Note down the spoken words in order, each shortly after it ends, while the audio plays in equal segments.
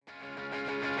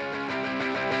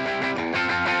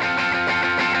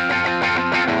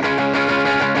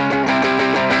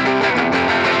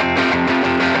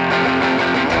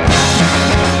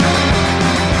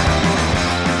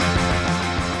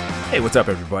What's up,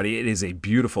 everybody? It is a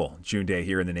beautiful June day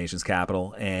here in the nation's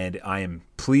capital, and I am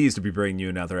pleased to be bringing you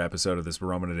another episode of this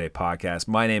Roman Today podcast.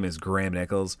 My name is Graham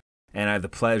Nichols, and I have the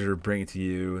pleasure of bringing to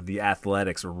you the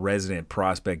Athletics resident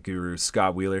prospect guru,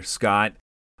 Scott Wheeler. Scott,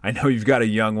 I know you've got a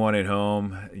young one at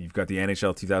home. You've got the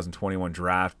NHL 2021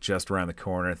 draft just around the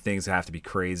corner. Things have to be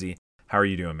crazy. How are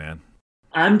you doing, man?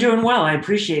 I'm doing well. I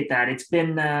appreciate that. It's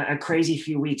been a crazy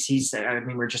few weeks.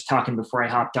 We were just talking before I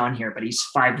hopped on here, but he's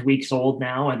 5 weeks old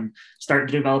now and starting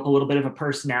to develop a little bit of a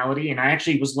personality. And I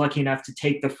actually was lucky enough to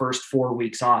take the first 4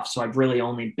 weeks off. So I've really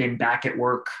only been back at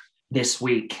work this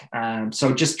week.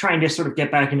 So just trying to sort of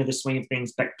get back into the swing of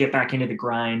things, but get back into the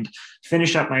grind,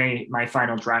 finish up my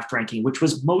final draft ranking, which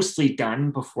was mostly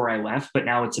done before I left, but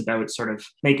now it's about sort of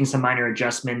making some minor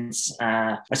adjustments,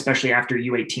 especially after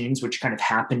U18s, which kind of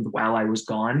happened while I was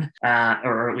gone,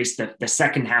 or at least the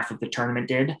second half of the tournament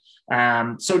did.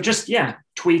 So just,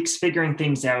 tweaks, figuring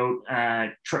things out,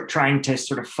 trying to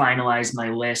sort of finalize my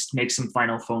list, make some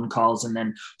final phone calls, and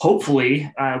then hopefully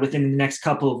within the next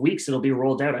couple of weeks, it'll be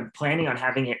rolled out. I'm planning on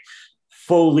having it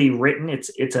fully written.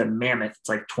 It's a mammoth. It's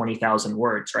like 20,000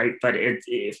 words, right? But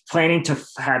it's planning to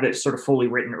have it sort of fully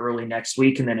written early next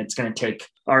week. And then it's going to take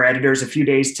our editors a few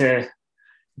days to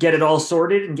get it all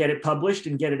sorted and get it published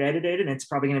and get it edited. And it's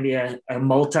probably going to be a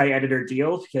multi-editor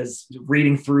deal because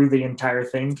reading through the entire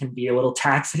thing can be a little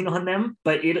taxing on them,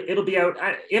 but it'll be out,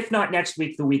 if not next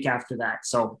week, the week after that.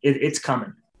 So it's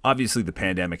coming. Obviously, the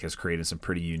pandemic has created some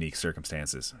pretty unique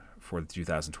circumstances for the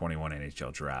 2021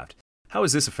 NHL draft. How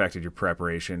has this affected your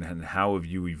preparation, and how have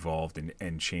you evolved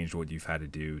and changed what you've had to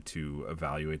do to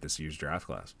evaluate this year's draft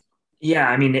class? Yeah,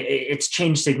 I mean, it's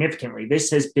changed significantly.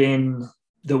 This has been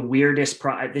the weirdest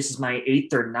this is my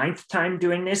 8th or 9th time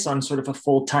doing this on sort of a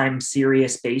full-time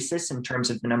serious basis in terms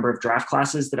of the number of draft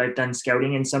classes that I've done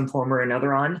scouting in some form or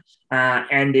another on.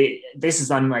 This is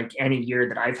unlike any year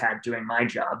that I've had doing my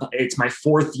job. It's my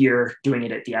 4th year doing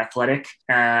it at The Athletic.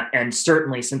 And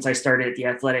certainly since I started at The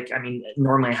Athletic, I mean,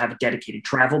 normally I have a dedicated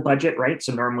travel budget, right?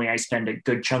 So normally I spend a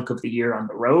good chunk of the year on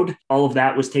the road. All of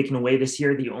that was taken away this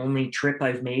year. The only trip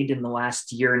I've made in the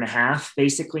last year and a half,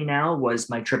 basically now, was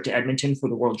my trip to Edmonton for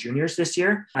the World Juniors this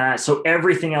year. So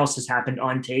everything else has happened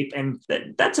on tape. And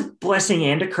that's a blessing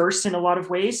and a curse in a lot of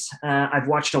ways. I've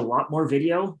watched a lot more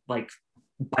video, like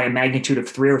by a magnitude of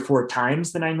 3 or 4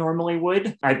 times than I normally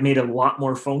would. I've made a lot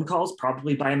more phone calls,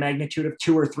 probably by a magnitude of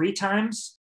 2 or 3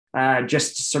 times,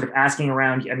 just sort of asking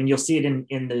around. I mean, you'll see it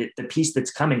in the piece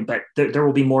that's coming, but there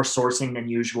will be more sourcing than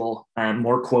usual,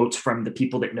 more quotes from the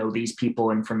people that know these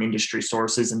people and from industry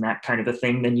sources and that kind of a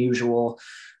thing than usual.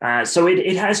 So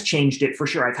it has changed it for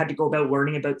sure. I've had to go about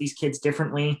learning about these kids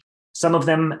differently. Some of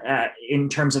them, in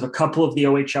terms of a couple of the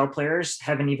OHL players,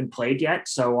 haven't even played yet.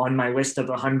 So on my list of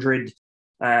 100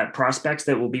 prospects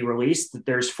that will be released,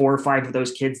 there's 4 or 5 of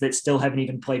those kids that still haven't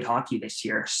even played hockey this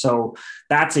year. So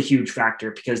that's a huge factor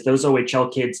because those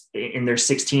OHL kids in their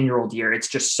 16-year-old year, it's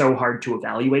just so hard to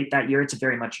evaluate that year. It's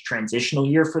very much a transitional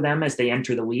year for them as they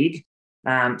enter the league.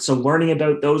 So learning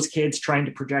about those kids, trying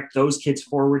to project those kids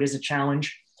forward is a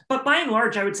challenge. But by and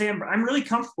large, I would say I'm really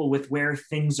comfortable with where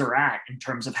things are at in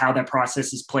terms of how that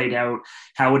process is played out,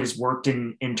 how it has worked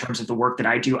in terms of the work that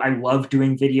I do. I love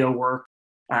doing video work.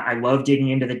 I love digging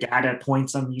into the data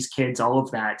points on these kids, all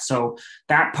of that. So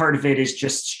that part of it is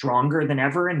just stronger than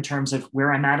ever in terms of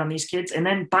where I'm at on these kids. And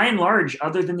then by and large,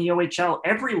 other than the OHL,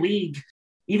 every league,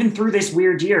 even through this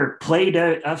weird year, played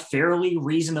a fairly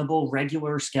reasonable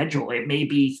regular schedule. It may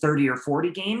be 30 or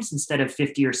 40 games instead of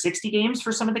 50 or 60 games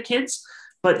for some of the kids,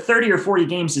 but 30 or 40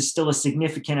 games is still a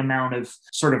significant amount of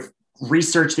sort of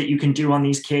research that you can do on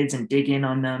these kids and dig in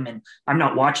on them. And I'm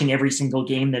not watching every single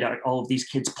game that all of these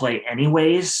kids play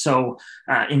anyways. So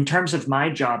in terms of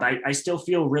my job, I still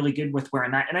feel really good with where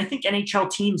I'm at. And I think NHL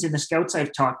teams and the scouts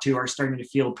I've talked to are starting to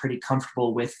feel pretty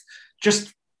comfortable with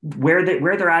just where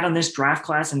they're at on this draft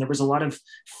class. And there was a lot of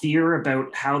fear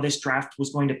about how this draft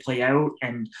was going to play out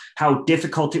and how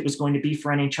difficult it was going to be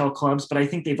for NHL clubs. But I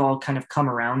think they've all kind of come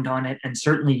around on it. And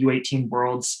certainly U18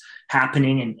 Worlds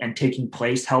happening and taking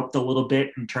place helped a little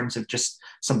bit in terms of just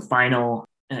some final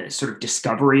sort of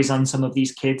discoveries on some of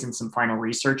these kids and some final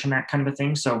research and that kind of a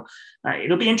thing. So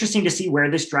it'll be interesting to see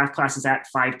where this draft class is at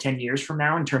 5-10 years from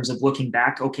now in terms of looking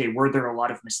back. Okay, were there a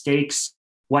lot of mistakes?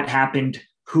 What happened?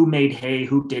 Who made hay,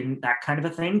 who didn't, that kind of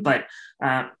a thing. But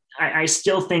I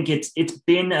still think it's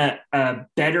been a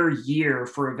better year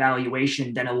for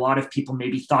evaluation than a lot of people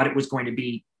maybe thought it was going to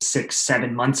be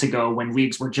 6-7 months ago when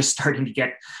leagues were just starting to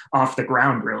get off the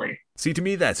ground, really. See, to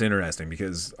me, that's interesting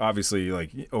because obviously,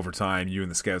 like over time, you and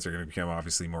the scouts are going to become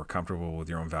obviously more comfortable with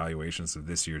your own valuations of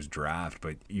this year's draft.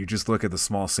 But you just look at the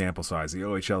small sample size. The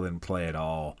OHL didn't play at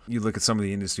all. You look at some of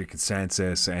the industry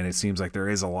consensus, and it seems like there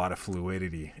is a lot of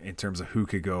fluidity in terms of who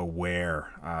could go where,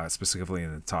 specifically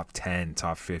in the top 10,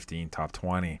 top 15, top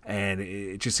 20. And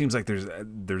it just seems like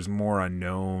there's more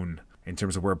unknown in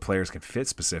terms of where players can fit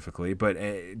specifically, but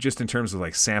just in terms of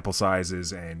like sample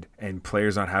sizes and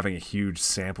players not having a huge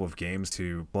sample of games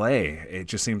to play, it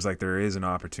just seems like there is an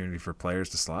opportunity for players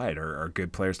to slide or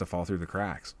good players to fall through the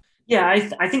cracks. Yeah,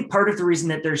 I think part of the reason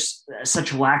that there's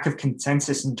such a lack of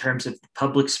consensus in terms of the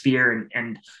public sphere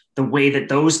and the way that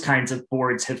those kinds of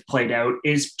boards have played out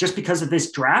is just because of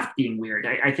this draft being weird.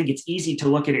 I think it's easy to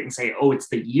look at it and say, oh, it's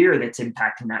the year that's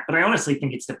impacting that. But I honestly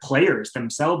think it's the players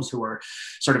themselves who are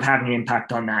sort of having an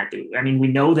impact on that. I mean, we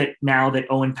know that now that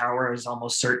Owen Power is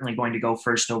almost certainly going to go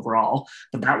first overall,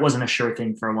 but that wasn't a sure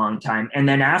thing for a long time. And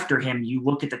then after him, you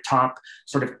look at the top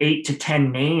sort of 8 to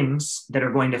 10 names that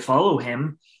are going to follow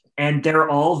him, and they're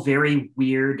all very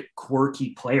weird,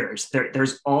 quirky players.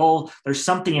 There's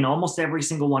something in almost every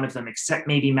single one of them, except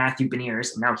maybe Matthew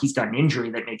Beniers. And now he's got an injury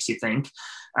that makes you think.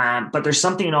 But there's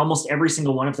something in almost every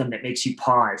single one of them that makes you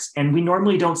pause. And we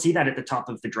normally don't see that at the top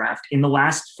of the draft. In the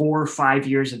last 4 or 5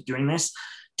 years of doing this,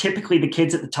 typically the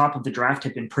kids at the top of the draft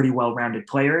have been pretty well-rounded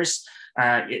players.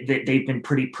 They've been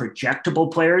pretty projectable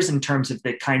players in terms of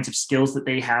the kinds of skills that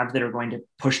they have that are going to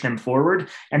push them forward.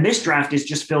 And this draft is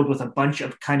just filled with a bunch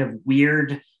of kind of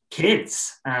weird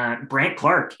kids. Brandt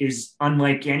Clarke is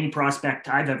unlike any prospect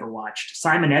I've ever watched.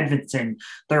 Simon Edvinsson,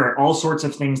 there are all sorts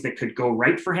of things that could go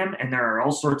right for him, and there are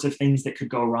all sorts of things that could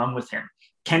go wrong with him.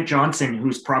 Kent Johnson,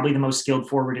 who's probably the most skilled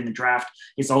forward in the draft,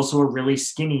 is also a really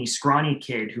skinny, scrawny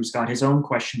kid who's got his own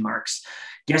question marks.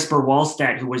 Jesper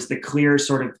Wallstedt, who was the clear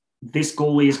sort of this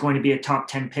goalie is going to be a top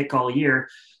 10 pick all year,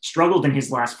 struggled in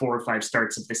his last 4 or 5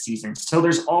 starts of the season. So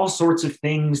there's all sorts of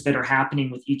things that are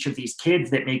happening with each of these kids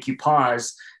that make you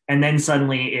pause. And then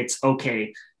suddenly it's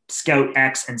okay, Scout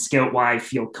X and Scout Y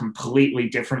feel completely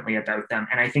differently about them.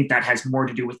 And I think that has more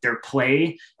to do with their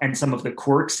play and some of the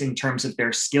quirks in terms of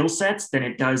their skill sets than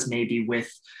it does maybe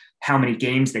with how many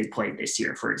games they played this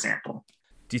year, for example.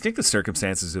 Do you think the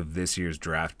circumstances of this year's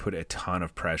draft put a ton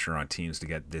of pressure on teams to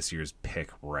get this year's pick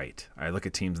right? I look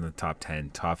at teams in the top 10,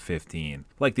 top 15,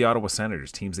 like the Ottawa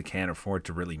Senators, teams that can't afford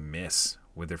to really miss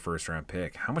with their first round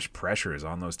pick. How much pressure is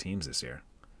on those teams this year?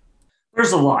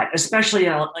 There's a lot, especially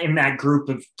in that group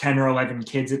of 10 or 11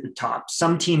 kids at the top.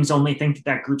 Some teams only think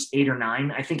that group's 8 or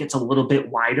 9. I think it's a little bit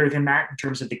wider than that in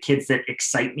terms of the kids that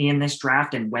excite me in this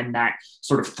draft and when that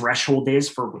sort of threshold is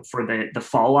for the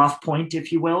fall off point,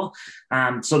 if you will.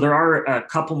 So there are a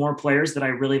couple more players that I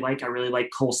really like. I really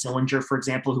like Cole Sillinger, for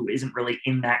example, who isn't really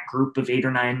in that group of 8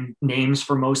 or 9 names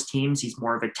for most teams. He's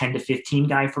more of a 10 to 15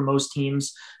 guy for most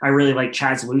teams. I really like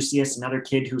Chaz Lucius, another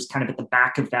kid who's kind of at the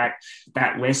back of that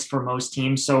list for most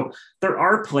teams. So there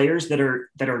are players that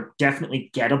are definitely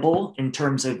gettable in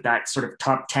terms of that sort of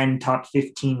top 10, top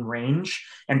 15 range,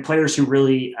 and players who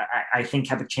really, I think,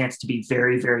 have a chance to be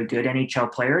very, very good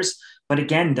NHL players. But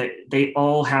again, they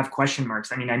all have question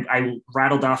marks. I mean, I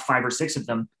rattled off 5 or 6 of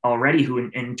them already who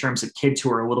in terms of kids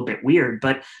who are a little bit weird,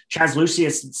 but Chaz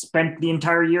Lucius spent the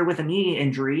entire year with a knee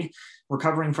injury,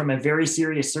 recovering from a very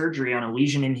serious surgery on a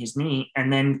lesion in his knee,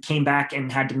 and then came back and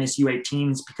had to miss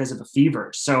U18s because of a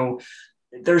fever. So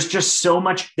there's just so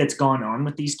much that's gone on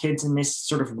with these kids in this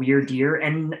sort of weird year,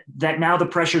 and that now the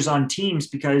pressure's on teams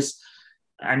because,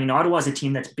 I mean, Ottawa's a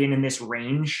team that's been in this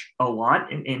range a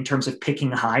lot in terms of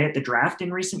picking high at the draft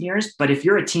in recent years. But if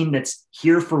you're a team that's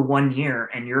here for 1 year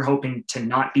and you're hoping to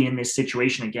not be in this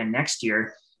situation again next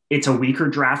year, it's a weaker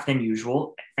draft than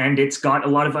usual, and it's got a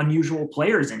lot of unusual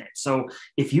players in it. So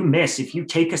if you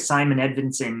take a Simon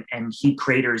Edvinsson and he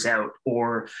craters out,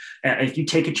 or if you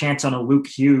take a chance on a Luke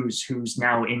Hughes who's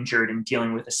now injured and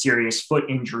dealing with a serious foot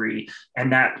injury,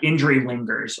 and that injury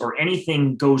lingers, or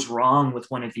anything goes wrong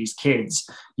with one of these kids,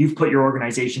 you've put your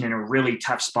organization in a really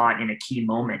tough spot in a key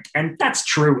moment. And that's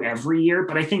true every year,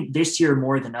 but I think this year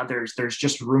more than others, there's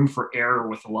just room for error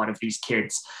with a lot of these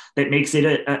kids that makes it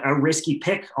a risky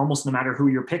pick almost no matter who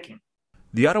you're picking.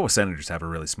 The Ottawa Senators have a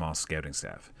really small scouting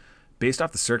staff. Based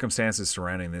off the circumstances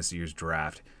surrounding this year's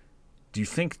draft, do you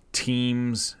think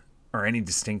teams or any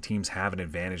distinct teams have an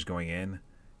advantage going in?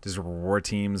 Does it reward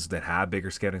teams that have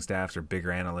bigger scouting staffs or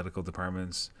bigger analytical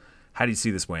departments? How do you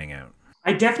see this weighing out?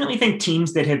 I definitely think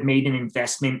teams that have made an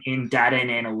investment in data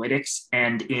and analytics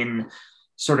and in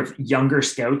sort of younger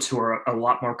scouts who are a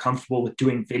lot more comfortable with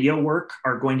doing video work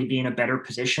are going to be in a better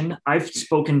position. I've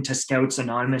spoken to scouts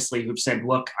anonymously who've said,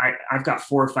 look, I've got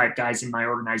 4 or 5 guys in my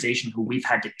organization who we've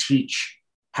had to teach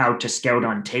how to scout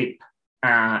on tape.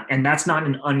 And that's not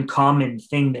an uncommon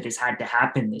thing that has had to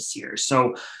happen this year.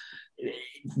 So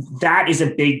that is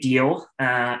a big deal.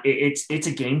 It's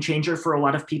a game changer for a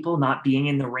lot of people not being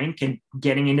in the rink and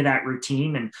getting into that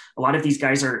routine. And a lot of these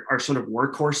guys are sort of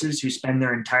workhorses who spend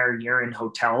their entire year in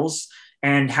hotels.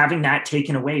 And having that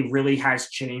taken away really has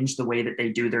changed the way that they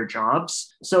do their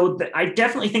jobs. So I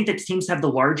definitely think that teams have the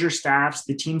larger staffs,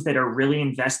 the teams that are really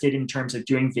invested in terms of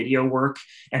doing video work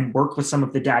and work with some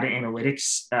of the data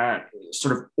analytics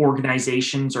sort of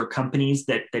organizations or companies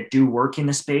that do work in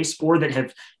the space or that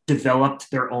have developed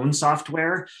their own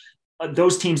software.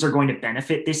 Those teams are going to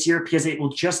benefit this year because it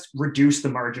will just reduce the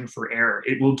margin for error.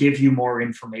 It will give you more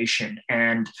information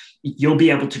and you'll be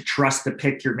able to trust the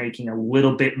pick you're making a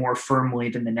little bit more firmly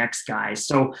than the next guy.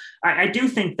 So I do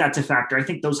think that's a factor. I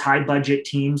think those high budget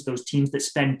teams, those teams that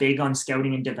spend big on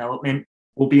scouting and development,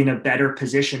 will be in a better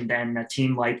position than a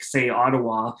team like, say,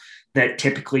 Ottawa, that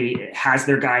typically has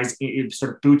their guys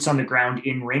sort of boots on the ground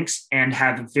in rinks and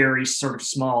have a very sort of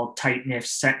small,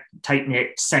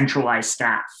 tight-knit, centralized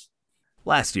staff.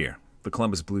 Last year, the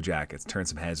Columbus Blue Jackets turned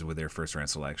some heads with their first-round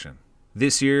selection.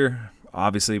 This year,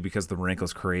 obviously because of the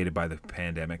wrinkles created by the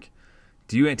pandemic,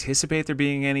 do you anticipate there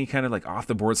being any kind of like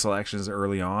off-the-board selections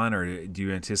early on, or do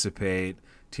you anticipate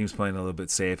teams playing a little bit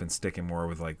safe and sticking more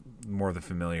with like more of the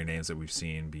familiar names that we've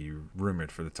seen be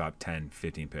rumored for the top 10,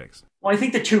 15 picks? Well, I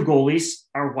think the two goalies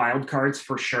are wild cards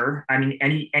for sure. I mean,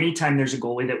 anytime there's a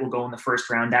goalie that will go in the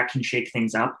first round, that can shake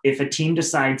things up. If a team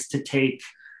decides to take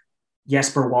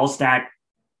Jesper Wallstedt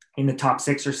in the top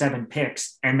 6 or 7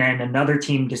 picks, and then another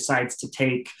team decides to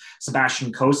take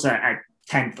Sebastian Cossa at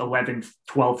 10th, 11th,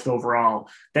 12th overall,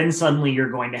 then suddenly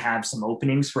you're going to have some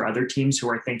openings for other teams who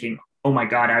are thinking, oh my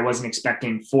God, I wasn't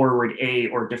expecting forward A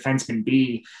or defenseman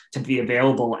B to be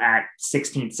available at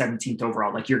 16th, 17th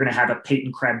overall. Like you're going to have a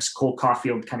Peyton Krebs, Cole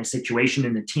Caulfield kind of situation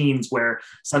in the teens where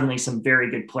suddenly some very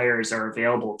good players are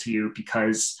available to you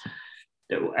because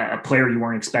a player you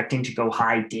weren't expecting to go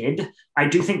high did. I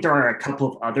do think there are a couple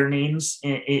of other names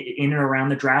in and around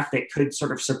the draft that could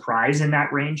sort of surprise in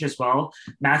that range as well.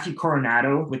 Matthew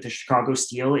Coronado with the Chicago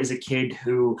Steel is a kid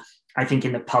who I think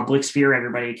in the public sphere,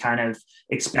 everybody kind of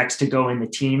expects to go in the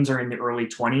teens or in the early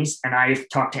 20s. And I've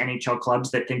talked to NHL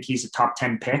clubs that think he's a top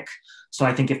 10 pick. So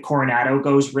I think if Coronado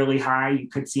goes really high, you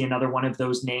could see another one of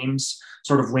those names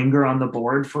sort of linger on the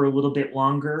board for a little bit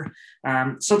longer.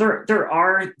 So there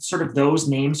are sort of those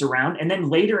names around. And then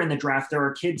later in the draft, there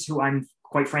are kids who I'm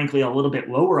quite frankly a little bit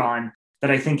lower on that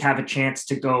I think have a chance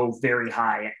to go very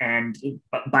high. And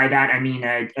by that, I mean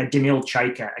a Danil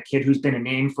Chaika, a kid who's been a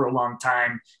name for a long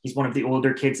time. He's one of the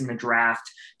older kids in the draft.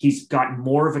 He's got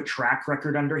more of a track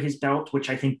record under his belt, which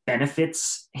I think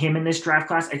benefits him in this draft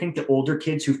class. I think the older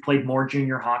kids who've played more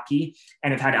junior hockey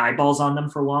and have had eyeballs on them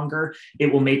for longer,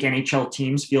 it will make NHL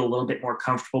teams feel a little bit more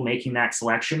comfortable making that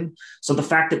selection. So the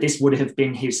fact that this would have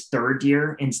been his third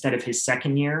year instead of his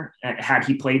second year, had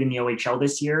he played in the OHL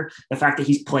this year, the fact that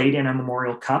he's played in a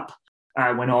Memorial Cup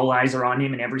when all eyes are on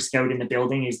him and every scout in the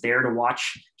building is there to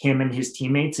watch him and his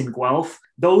teammates in Guelph,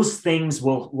 those things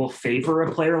will favor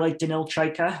a player like Danil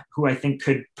Chaika, who I think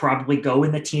could probably go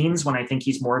in the teens when I think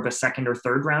he's more of a second or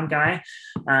third round guy.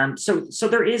 So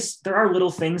there are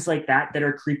little things like that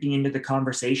are creeping into the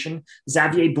conversation.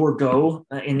 Xavier Bourgault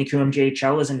in the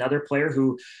QMJHL is another player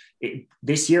who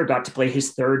this year got to play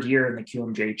his third year in the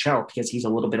QMJHL because he's a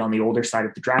little bit on the older side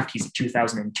of the draft. He's a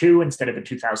 2002 instead of a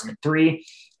 2003.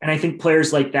 And I think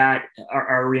players like that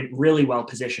are really well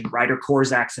positioned. Ryder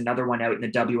Korzak's another one out in the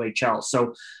WHL.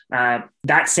 So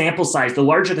that sample size, the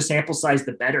larger the sample size,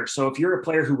 the better. So if you're a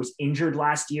player who was injured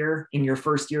last year in your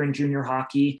first year in junior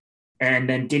hockey and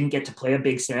then didn't get to play a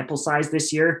big sample size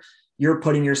this year, you're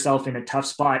putting yourself in a tough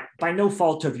spot by no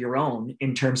fault of your own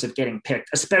in terms of getting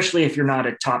picked, especially if you're not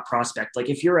a top prospect. Like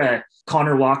if you're a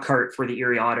Connor Lockhart for the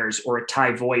Erie Otters or a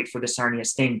Ty Voigt for the Sarnia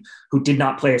Sting, who did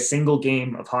not play a single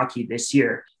game of hockey this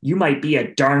year, you might be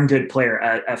a darn good player,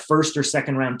 a first or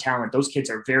second round talent. Both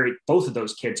of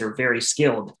those kids are very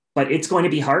skilled, but it's going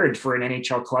to be hard for an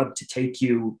NHL club to take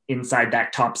you inside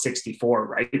that top 64,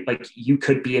 right? Like you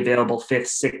could be available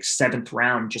 5th, 6th, 7th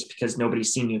round just because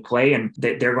nobody's seen you play. And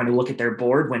they're going to look at their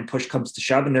board when push comes to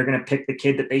shove, and they're going to pick the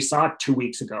kid that they saw 2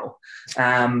 weeks ago.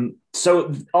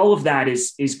 So all of that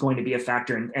is going to be a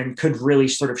factor and could really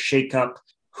sort of shake up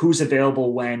who's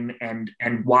available when and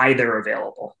why they're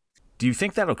available. Do you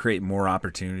think that'll create more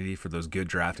opportunity for those good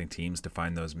drafting teams to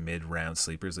find those mid-round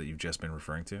sleepers that you've just been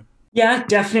referring to? Yeah,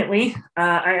 definitely.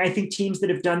 I think teams that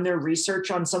have done their research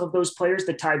on some of those players,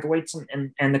 the Ty Voigts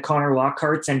and the Connor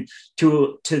Lockharts, and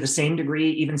to the same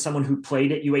degree, even someone who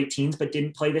played at U18s but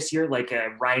didn't play this year, like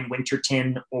Ryan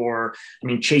Winterton, or I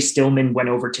mean Chase Stillman went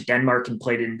over to Denmark and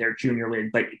played in their junior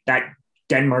league, but that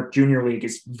Denmark Junior League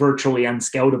is virtually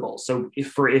unscoutable. So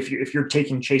if you're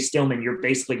taking Chase Stillman, you're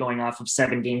basically going off of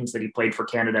 7 games that he played for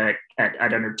Canada at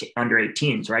under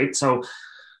 18s, right? So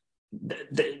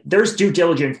there's due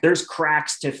diligence, there's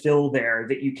cracks to fill there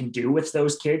that you can do with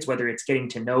those kids, whether it's getting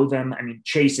to know them. I mean,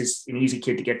 Chase is an easy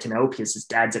kid to get to know because his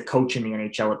dad's a coach in the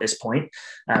NHL at this point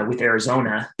with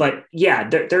Arizona. But yeah,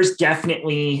 there's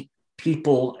definitely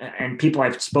people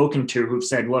I've spoken to who've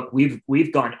said, look,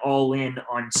 we've gone all in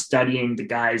on studying the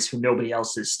guys who nobody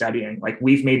else is studying. Like,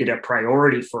 we've made it a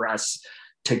priority for us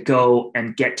to go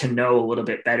and get to know a little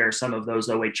bit better some of those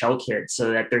OHL kids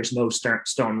so that there's no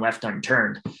stone left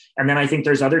unturned. And then I think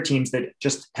there's other teams that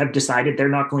just have decided they're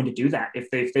not going to do that. If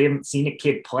they haven't seen a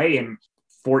kid play in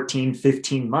 14,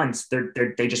 15 months,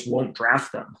 they just won't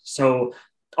draft them. So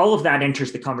all of that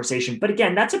enters the conversation. But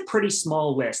again, that's a pretty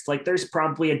small list. Like, there's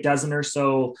probably a dozen or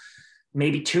so,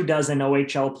 maybe 24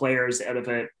 OHL players out of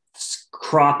a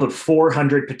crop of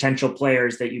 400 potential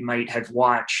players that you might have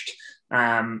watched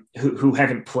who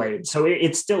haven't played. So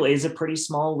it still is a pretty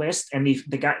small list. And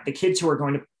the kids who are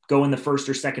going to go in the first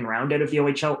or second round out of the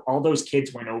OHL, all those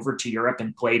kids went over to Europe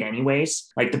and played anyways.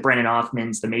 Like the Brennan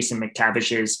Offmans, the Mason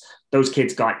McTavishes, those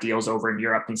kids got deals over in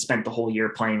Europe and spent the whole year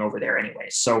playing over there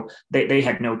anyways. So they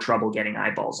had no trouble getting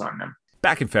eyeballs on them.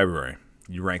 Back in February,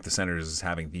 you ranked the Senators as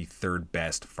having the third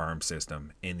best farm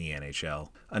system in the NHL.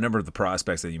 A number of the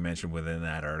prospects that you mentioned within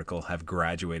that article have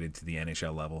graduated to the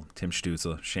NHL level. Tim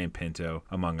Stützle, Shane Pinto,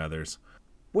 among others.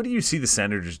 What do you see the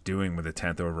Senators doing with the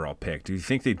 10th overall pick? Do you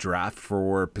think they draft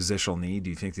for positional need? Do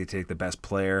you think they take the best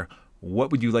player?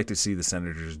 What would you like to see the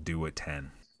Senators do at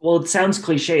 10? Well, it sounds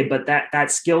cliche, but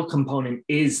that skill component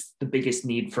is the biggest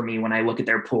need for me when I look at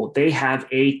their pool. They have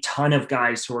a ton of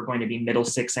guys who are going to be middle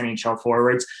six NHL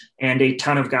forwards and a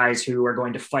ton of guys who are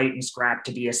going to fight and scrap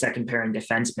to be a second pairing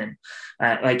defenseman.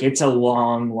 Like, it's a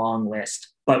long, long list.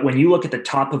 But when you look at the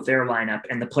top of their lineup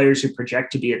and the players who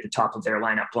project to be at the top of their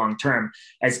lineup long term,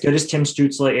 as good as Tim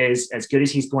Stützle is, as good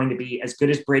as he's going to be, as good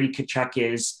as Brady Tkachuk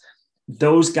is,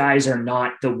 those guys are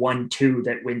not the 1-2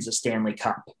 that wins a Stanley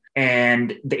Cup.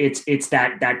 And it's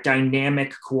that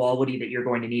dynamic quality that you're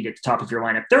going to need at the top of your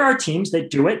lineup. There are teams that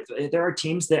do it. There are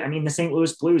teams that, I mean, the St.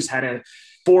 Louis Blues had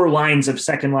 4 lines of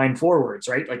second line forwards,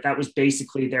 right? Like, that was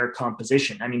basically their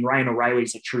composition. I mean, Ryan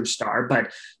O'Reilly's a true star,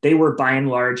 but they were by and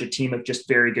large a team of just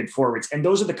very good forwards. And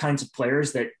those are the kinds of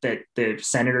players that the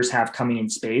Senators have coming in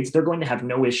spades. They're going to have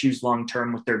no issues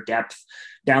long-term with their depth.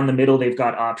 Down the middle, they've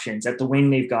got options. At the wing,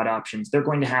 they've got options. They're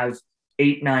going to have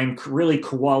 8, 9 really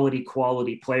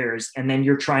quality players. And then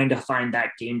you're trying to find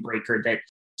that game breaker that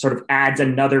sort of adds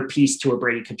another piece to a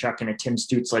Brady Tkachuk and a Tim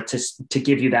Stützle to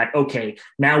give you that, okay,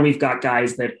 now we've got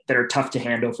guys that are tough to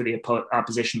handle for the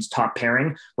opposition's top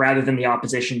pairing, rather than the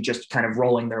opposition just kind of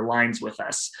rolling their lines with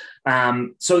us.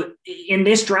 So in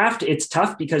this draft, it's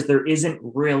tough because there isn't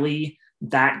really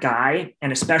that guy,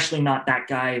 and especially not that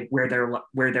guy where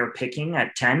they're picking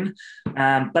at 10.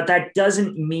 But that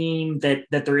doesn't mean that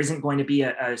there isn't going to be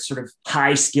a sort of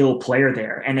high skill player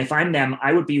there. And if I'm them,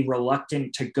 I would be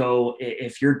reluctant to go,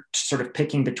 if you're sort of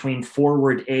picking between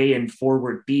forward A and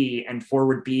forward B, and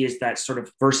forward B is that sort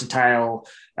of versatile,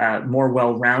 more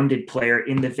well-rounded player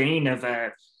in the vein of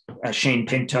a Shane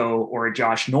Pinto or a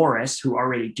Josh Norris, who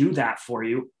already do that for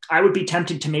you. I would be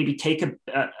tempted to maybe take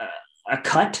a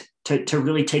cut to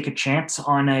really take a chance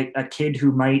on a kid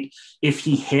who might, if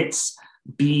he hits,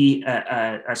 be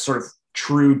a sort of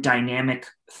true dynamic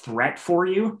threat for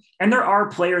you. And there are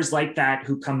players like that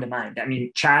who come to mind. I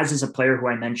mean, Chaz is a player who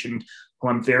I mentioned, who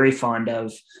I'm very fond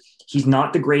of. He's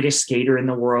not the greatest skater in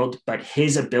the world, but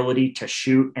his ability to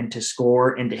shoot and to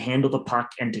score and to handle the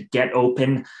puck and to get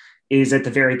open is at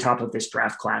the very top of this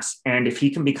draft class. And if he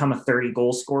can become a 30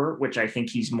 goal scorer, which I think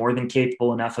he's more than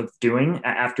capable enough of doing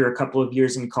after a couple of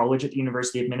years in college at the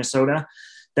University of Minnesota,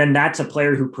 then that's a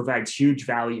player who provides huge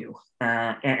value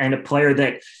and a player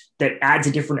that adds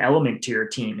a different element to your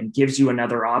team and gives you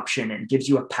another option and gives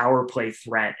you a power play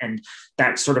threat and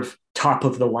that sort of top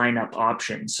of the lineup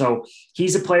option. So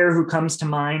he's a player who comes to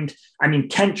mind. I mean,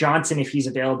 Kent Johnson, if he's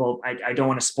available, I don't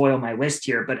want to spoil my list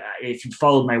here, but if you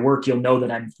followed my work, you'll know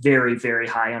that I'm very, very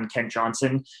high on Kent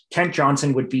Johnson. Kent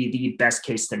Johnson would be the best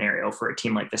case scenario for a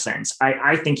team like the Sens.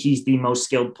 I think he's the most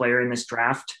skilled player in this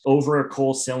draft, over a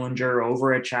Cole Sillinger,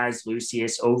 over a Chaz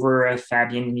Lucius, over a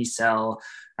Fabian Michel.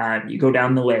 You go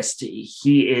down the list.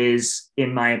 He is,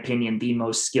 in my opinion, the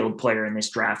most skilled player in this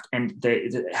draft, and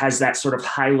has that sort of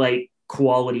highlight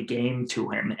quality game to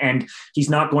him. And he's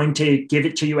not going to give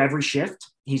it to you every shift.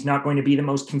 He's not going to be the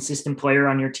most consistent player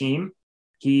on your team.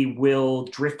 He will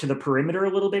drift to the perimeter a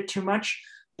little bit too much.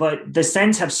 But the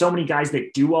Sens have so many guys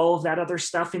that do all of that other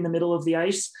stuff in the middle of the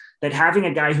ice that having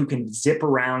a guy who can zip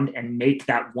around and make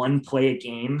that one play a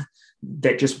game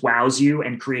that just wows you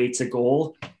and creates a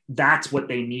goal, that's what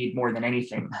they need more than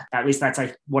anything. At least that's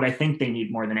what I think they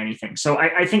need more than anything. So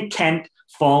I think Kent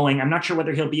falling, I'm not sure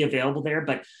whether he'll be available there,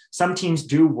 but some teams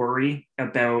do worry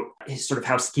about his sort of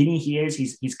how skinny he is.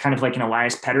 He's kind of like an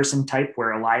Elias Pettersson type,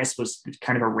 where Elias was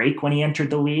kind of a rake when he entered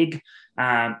the league.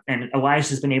 And Elias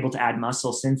has been able to add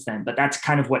muscle since then, but that's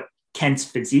kind of what Kent's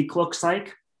physique looks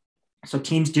like. So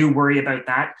teams do worry about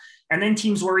that. And then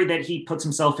teams worry that he puts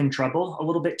himself in trouble a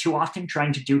little bit too often,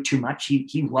 trying to do too much.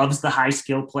 He loves the high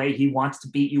skill play. He wants to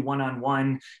beat you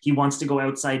one-on-one. He wants to go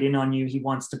outside in on you. He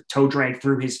wants to toe drag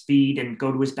through his feet and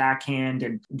go to his backhand.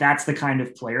 And that's the kind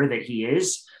of player that he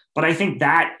is. But I think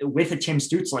that with a Tim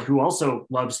Stützle, who also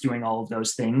loves doing all of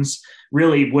those things,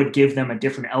 really would give them a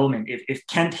different element. If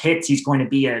Kent hits, he's going to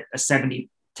be a 70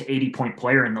 to 80 point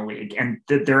player in the league. And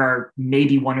there are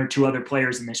maybe one or two other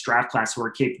players in this draft class who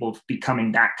are capable of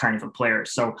becoming that kind of a player.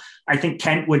 So I think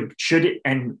Kent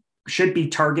should be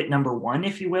target number one,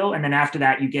 if you will. And then after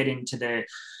that, you get into the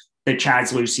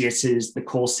Chaz Luciuses, the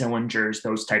Cole Sillingers,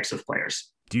 those types of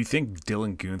players. Do you think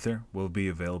Dylan Guenther will be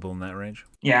available in that range?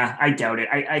 Yeah, I doubt it.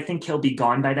 I think he'll be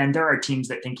gone by then. There are teams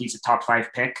that think he's a top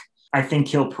 5 pick. I think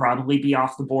he'll probably be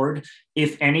off the board.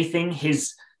 If anything,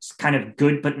 his kind of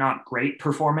good but not great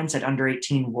performance at under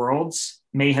 18 Worlds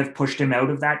may have pushed him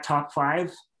out of that top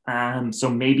 5. So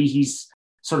maybe he's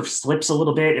sort of slips a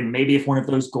little bit, and maybe if one of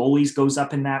those goalies goes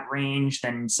up in that range,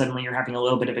 then suddenly you're having a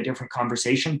little bit of a different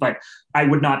conversation, but I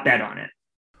would not bet on it.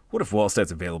 What if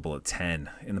Wallstedt's available at 10?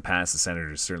 In the past, the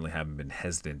Senators certainly haven't been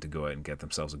hesitant to go out and get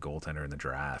themselves a goaltender in the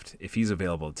draft. If he's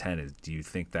available at 10, do you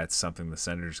think that's something the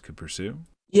Senators could pursue?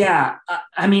 Yeah,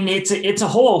 I mean, it's a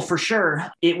hole for sure.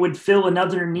 It would fill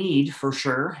another need for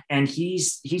sure. And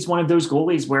he's one of those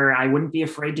goalies where I wouldn't be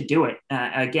afraid to do it.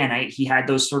 He had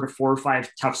those sort of 4 or 5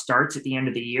 tough starts at the end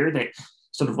of the year that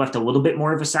sort of left a little bit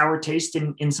more of a sour taste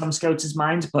in some scouts'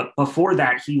 minds. But before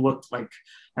that, he looked like,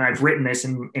 and I've written this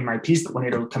in my piece that when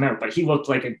it'll come out, but he looked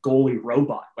like a goalie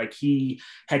robot. Like he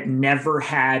had never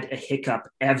had a hiccup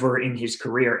ever in his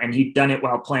career. And he'd done it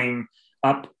while playing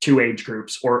up 2 age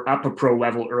groups or up a pro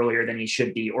level earlier than he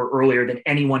should be, or earlier than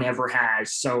anyone ever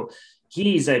has. So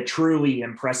he's a truly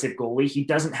impressive goalie. He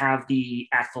doesn't have the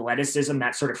athleticism,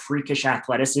 that sort of freakish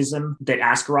athleticism that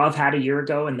Askarov had a year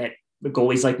ago and that the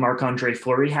goalies like Marc-Andre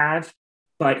Fleury have,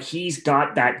 but he's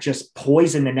got that just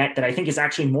poise in the net that I think is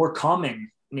actually more common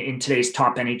in today's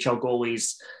top NHL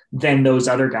goalies than those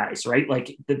other guys, right?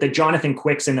 Like the Jonathan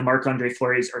Quicks and the Marc-Andre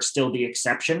Fleurys are still the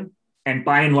exception. And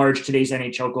by and large, today's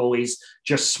NHL goalies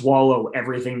just swallow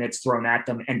everything that's thrown at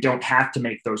them and don't have to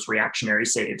make those reactionary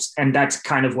saves. And that's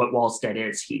kind of what Wallstedt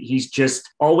is. He's just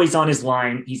always on his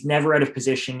line. He's never out of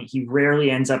position. He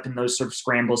rarely ends up in those sort of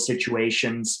scramble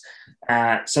situations.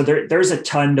 So there's a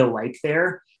ton to like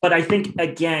there. But I think,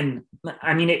 again,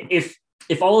 I mean, if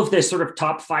all of the sort of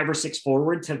top 5 or 6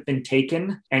 forwards have been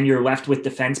taken and you're left with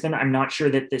defensemen, I'm not sure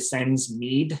that the Sens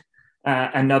need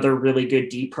another really good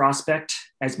D prospect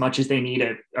as much as they need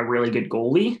a really good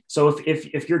goalie. So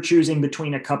if you're choosing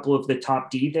between a couple of the top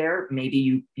D there,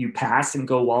 maybe you pass and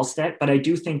go Wallstedt. But I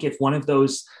do think if one of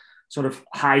those sort of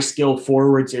high skill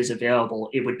forwards is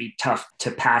available, it would be tough to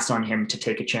pass on him to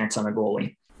take a chance on a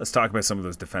goalie. Let's talk about some of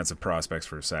those defensive prospects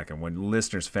for a second. When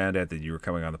listeners found out that you were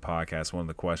coming on the podcast, one of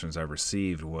the questions I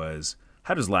received was,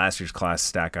 how does last year's class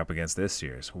stack up against this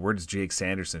year's? Where does Jake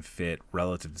Sanderson fit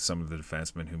relative to some of the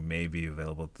defensemen who may be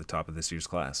available at the top of this year's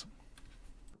class?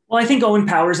 Well, I think Owen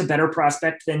Power is a better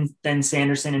prospect than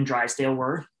Sanderson and Drysdale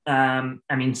were. I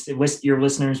mean, your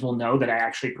listeners will know that I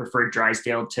actually preferred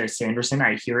Drysdale to Sanderson.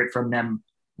 I hear it from them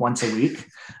once a week.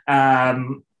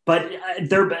 But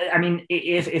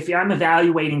if I'm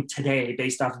evaluating today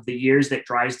based off of the years that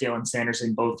Drysdale and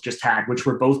Sanderson both just had, which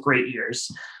were both great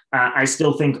years, I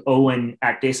still think Owen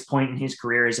at this point in his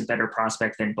career is a better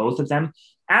prospect than both of them.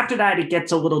 After that, it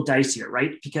gets a little dicier,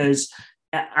 right? Because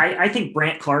I think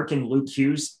Brandt Clarke and Luke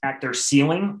Hughes at their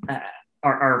ceiling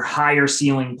are higher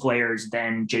ceiling players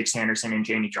than Jake Sanderson and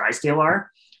Jamie Drysdale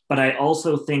are. But I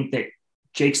also think that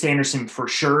Jake Sanderson for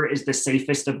sure is the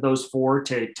safest of those 4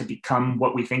 to become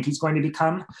what we think he's going to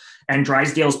become. And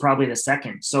Drysdale is probably the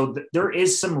second. So there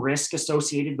is some risk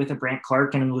associated with a Brandt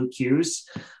Clarke and a Luke Hughes.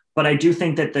 But I do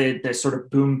think that the sort of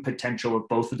boom potential of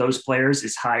both of those players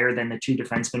is higher than the two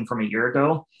defensemen from a year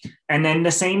ago. And then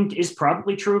the same is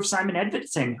probably true of Simon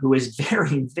Edvinsson, who is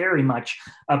very, very much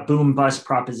a boom bust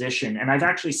proposition. And I've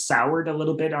actually soured a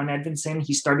little bit on Edvinsson.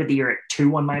 He started the year at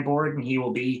 2 on my board, and he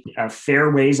will be a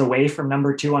fair ways away from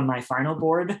number 2 on my final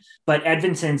board. But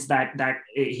Edvinsson's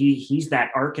he's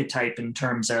that archetype in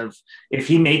terms of, if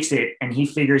he makes it and he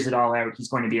figures it all out, he's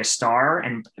going to be a star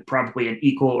and probably an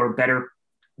equal or better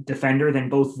defender than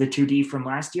both the 2D from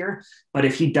last year. But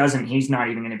if he doesn't, he's not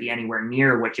even going to be anywhere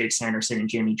near what Jake Sanderson and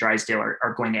Jamie Drysdale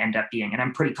are going to end up being. And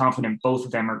I'm pretty confident both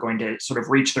of them are going to sort of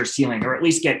reach their ceiling, or at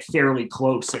least get fairly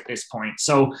close at this point.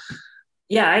 So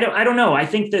yeah, I don't know. I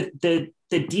think that the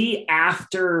D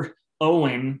after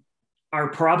Owen are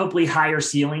probably higher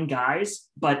ceiling guys,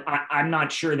 but I'm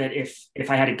not sure that if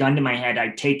I had a gun to my head,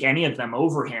 I'd take any of them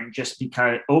over him, just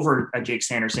because over a Jake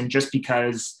Sanderson, just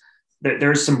because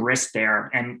there's some risk there.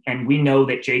 And we know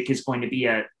that Jake is going to be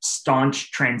a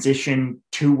staunch transition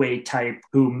two-way type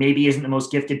who maybe isn't the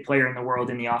most gifted player in the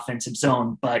world in the offensive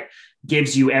zone, but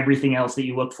gives you everything else that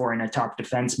you look for in a top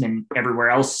defenseman everywhere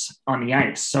else on the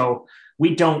ice. So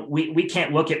we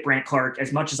can't look at Brandt Clarke,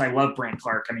 as much as I love Brandt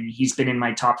Clarke. I mean, he's been in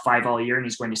my top 5 all year, and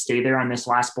he's going to stay there on this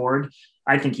last board.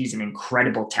 I think he's an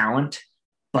incredible talent,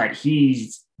 but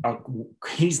he's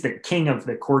the king of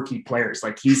the quirky players.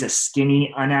 Like, he's a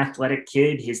skinny, unathletic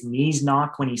kid. His knees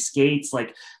knock when he skates.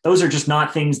 Like, those are just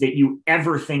not things that you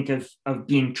ever think of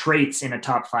being traits in a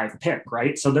top 5 pick,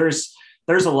 right? So there's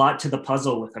a lot to the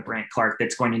puzzle with a Brandt Clarke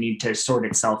that's going to need to sort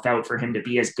itself out for him to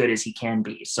be as good as he can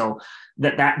be. So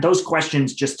those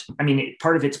questions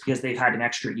part of it's because they've had an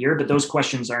extra year, but those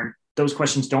questions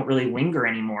don't really linger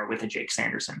anymore with a Jake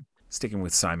Sanderson. Sticking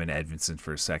with Simon Edvinsson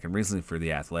for a second, recently for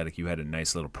The Athletic, you had a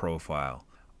nice little profile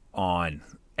on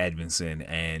Edvinsson,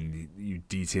 and you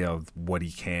detailed what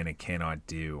he can and cannot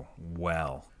do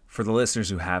well. For the listeners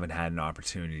who haven't had an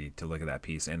opportunity to look at that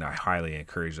piece, and I highly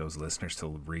encourage those listeners to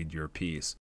read your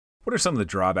piece, what are some of the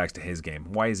drawbacks to his game?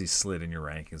 Why has he slid in your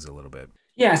rankings a little bit?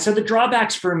 Yeah, so the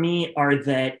drawbacks for me are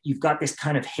that you've got this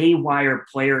kind of haywire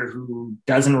player who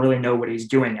doesn't really know what he's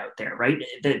doing out there, right?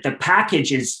 The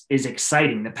package is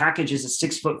exciting. The package is a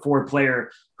 6'4"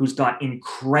 player who's got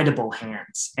incredible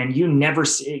hands, and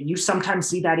you sometimes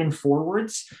see that in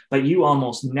forwards, but you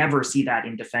almost never see that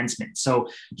in defensemen. So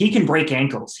he can break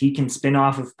ankles, he can spin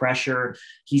off of pressure,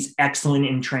 he's excellent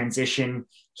in transition.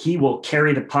 He will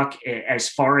carry the puck as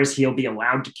far as he'll be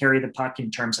allowed to carry the puck in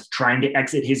terms of trying to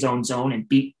exit his own zone and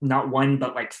beat not one,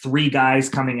 but like 3 guys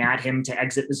coming at him to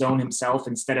exit the zone himself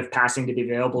instead of passing to the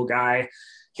available guy.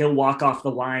 He'll walk off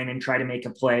the line and try to make a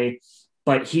play,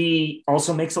 but he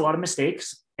also makes a lot of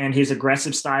mistakes, and his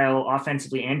aggressive style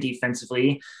offensively and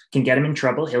defensively can get him in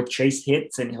trouble. He'll chase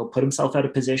hits and he'll put himself out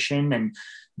of position. And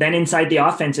then inside the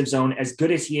offensive zone, as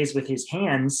good as he is with his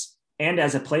hands and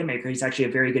as a playmaker, he's actually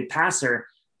a very good passer.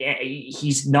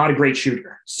 He's not a great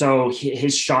shooter. So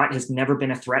his shot has never been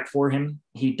a threat for him.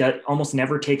 He almost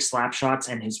never takes slap shots,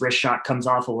 and his wrist shot comes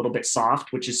off a little bit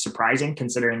soft, which is surprising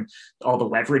considering all the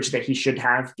leverage that he should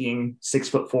have being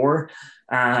 6'4".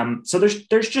 So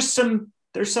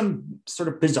there's some sort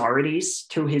of bizarrities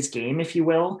to his game, if you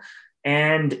will.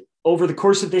 And over the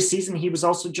course of this season, he was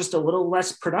also just a little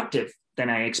less productive than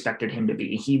I expected him to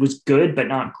be. He was good, but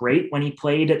not great when he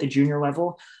played at the junior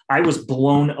level. I was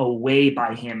blown away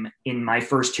by him in my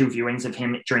first 2 viewings of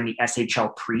him during the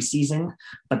SHL preseason.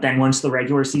 But then once the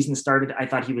regular season started, I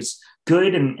thought he was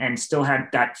good and still had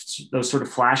those sort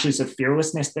of flashes of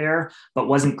fearlessness there, but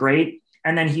wasn't great.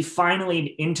 And then he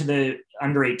finally, into the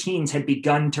under 18s, had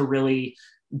begun to really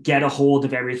get a hold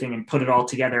of everything and put it all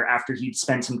together after he'd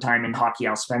spent some time in Hockey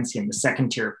Allsvenskan, the second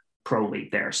tier pro league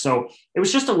there. So it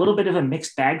was just a little bit of a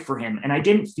mixed bag for him. And I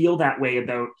didn't feel that way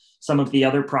about some of the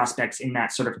other prospects in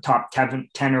that sort of top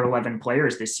 10 or 11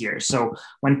 players this year. So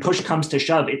when push comes to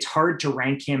shove, it's hard to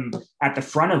rank him at the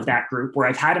front of that group where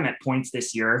I've had him at points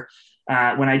this year,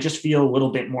 when I just feel a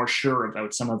little bit more sure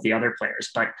about some of the other players.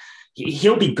 But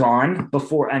he'll be gone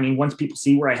before, once people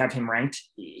see where I have him ranked,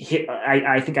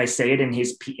 I think I say it in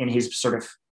his sort of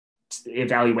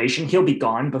evaluation, he'll be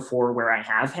gone before where I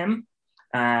have him.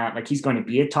 Like, he's going to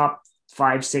be a top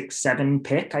 5, 6, 7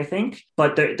 pick, I think.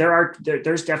 But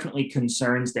there's definitely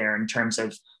concerns there in terms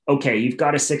of, okay, you've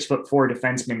got a 6'4"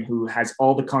 defenseman who has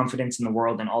all the confidence in the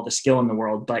world and all the skill in the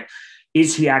world, but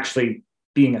is he actually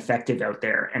being effective out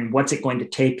there? And what's it going to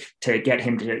take to get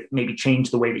him to maybe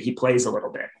change the way that he plays a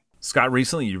little bit? Scott,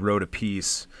 recently you wrote a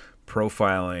piece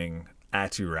profiling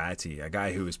Aatu Räty, a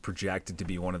guy who is projected to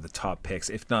be one of the top picks,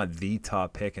 if not the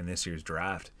top pick in this year's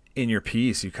draft. In your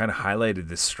piece, you kind of highlighted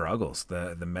the struggles,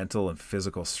 the mental and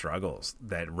physical struggles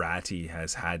that Räty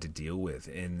has had to deal with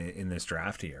in this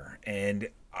draft year. And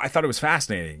I thought it was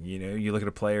fascinating. You know, you look at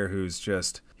a player who's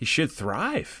just, he should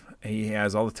thrive. He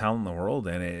has all the talent in the world,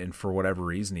 and for whatever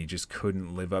reason, he just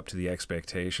couldn't live up to the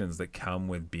expectations that come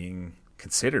with being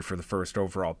considered for the first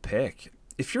overall pick.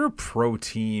 If you're a pro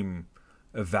team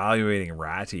evaluating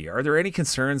Räty, are there any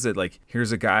concerns that, like,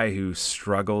 here's a guy who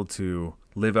struggled to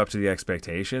live up to the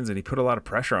expectations and he put a lot of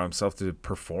pressure on himself to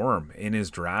perform in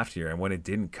his draft year, and when it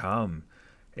didn't come,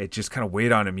 it just kind of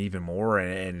weighed on him even more,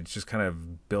 and it just kind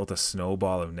of built a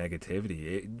snowball of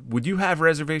negativity. Would you have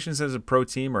reservations as a pro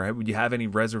team, or would you have any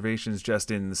reservations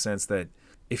just in the sense that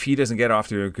if he doesn't get off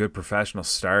to a good professional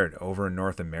start over in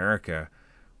North America,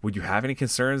 would you have any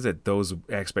concerns that those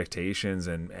expectations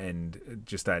and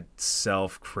just that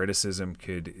self-criticism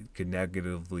could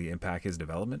negatively impact his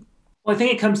development? Well, I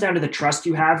think it comes down to the trust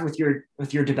you have with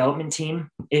your development team.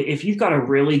 If you've got a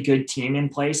really good team in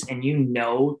place and you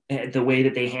know the way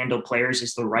that they handle players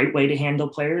is the right way to handle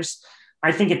players,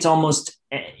 I think it's almost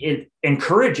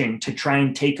encouraging to try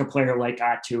and take a player like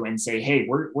Aatu and say, hey,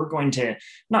 we're going to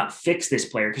not fix this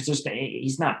player because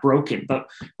he's not broken, but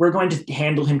we're going to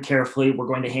handle him carefully. We're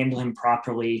going to handle him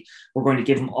properly. We're going to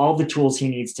give him all the tools he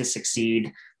needs to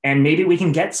succeed. And maybe we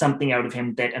can get something out of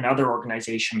him that another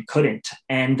organization couldn't.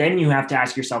 And then you have to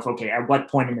ask yourself, okay, at what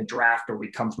point in the draft are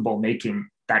we comfortable making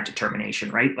that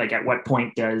determination, right? Like, at what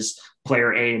point does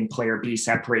player A and player B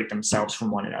separate themselves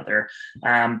from one another?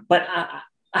 But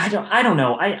I don't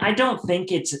know. I don't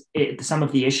think it's some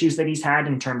of the issues that he's had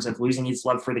in terms of losing his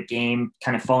love for the game,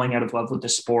 kind of falling out of love with the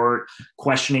sport,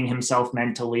 questioning himself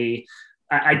mentally.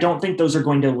 I don't think those are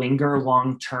going to linger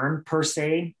long-term per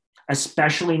se,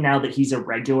 especially now that he's a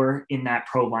regular in that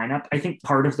pro lineup. I think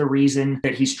part of the reason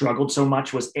that he struggled so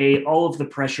much was all of the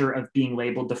pressure of being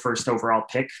labeled the first overall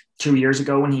pick 2 years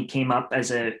ago when he came up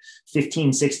as a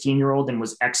 15, 16-year-old and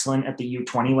was excellent at the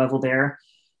U20 level there.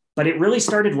 But it really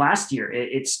started last year.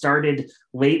 It started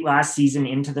late last season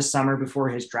into the summer before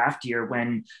his draft year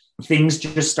when things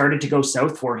just started to go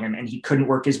south for him and he couldn't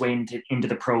work his way into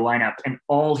the pro lineup. And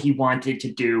all he wanted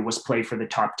to do was play for the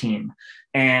top team.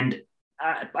 And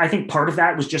I think part of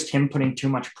that was just him putting too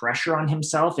much pressure on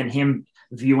himself and him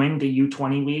viewing the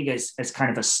U20 league as kind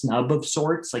of a snub of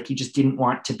sorts. Like, he just didn't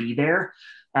want to be there.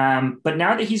 But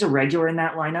now that he's a regular in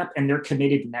that lineup and they're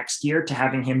committed next year to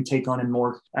having him take on a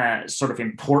more sort of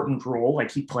important role, like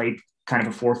he played kind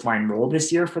of a fourth line role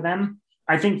this year for them,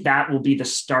 I think that will be the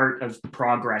start of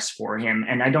progress for him.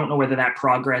 And I don't know whether that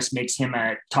progress makes him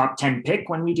a top 10 pick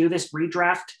when we do this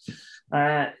redraft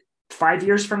 5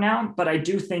 years from now, but I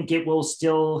do think it will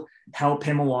still help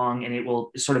him along and it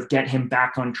will sort of get him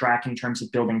back on track in terms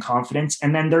of building confidence.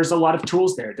 And then there's a lot of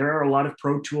tools there. There are a lot of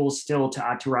pro tools still to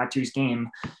Aatu Räty's game,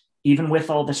 even with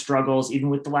all the struggles, even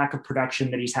with the lack of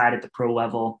production that he's had at the pro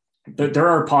level. There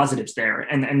are positives there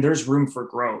and there's room for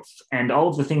growth. And all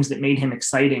of the things that made him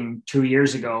exciting 2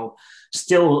 years ago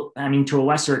still, I mean, to a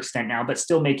lesser extent now, but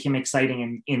still make him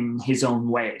exciting in his own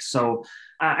way. So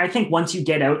I think once you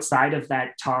get outside of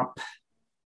that top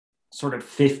sort of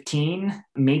 15,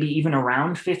 maybe even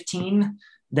around 15,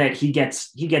 that he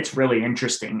gets really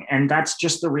interesting. And that's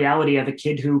just the reality of a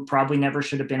kid who probably never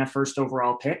should have been a first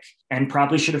overall pick and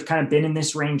probably should have kind of been in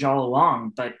this range all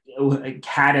along, but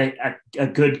had a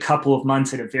good couple of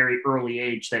months at a very early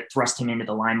age that thrust him into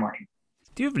the limelight.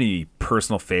 Do you have any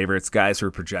personal favorites, guys who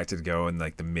are projected to go in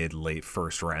like the mid-late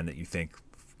first round that you think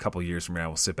a couple of years from now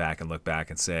we'll sit back and look back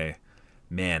and say,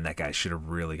 man, that guy should have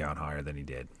really gone higher than he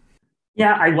did?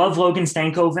 Yeah, I love Logan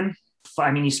Stankoven.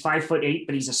 I mean, he's 5'8",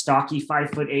 but he's a stocky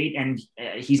 5'8", and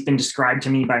he's been described to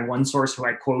me by one source who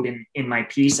I quote in my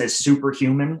piece as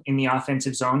superhuman in the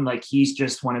offensive zone. Like, he's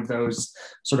just one of those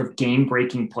sort of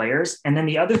game-breaking players. And then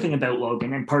the other thing about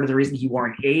Logan, and part of the reason he wore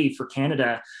an A for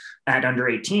Canada at under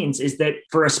 18s, is that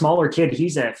for a smaller kid,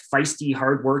 he's a feisty,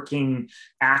 hardworking,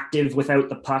 active without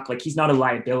the puck. Like, he's not a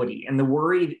liability. And the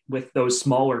worry with those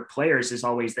smaller players is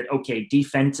always that, okay,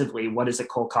 defensively, what is a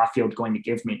Cole Caulfield going to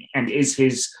give me? And is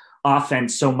his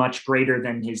offense so much greater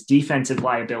than his defensive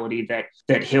liability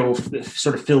that he'll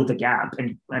sort of fill the gap?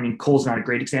 And I mean, Cole's not a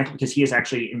great example because he has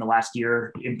actually in the last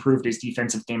year improved his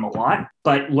defensive game a lot,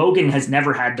 but Logan has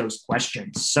never had those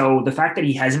questions. So the fact that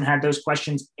he hasn't had those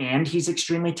questions and he's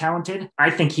extremely talented, I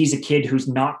think he's a kid who's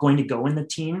not going to go in the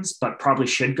teens, but probably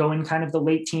should go in kind of the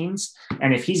late teens.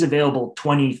 And if he's available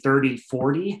 20, 30,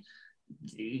 40,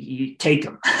 you take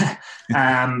him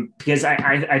because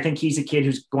I think he's a kid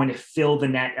who's going to fill the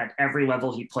net at every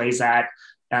level he plays at.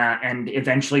 and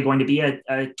eventually going to be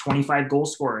a 25 goal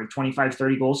scorer, 25,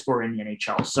 30 goal scorer in the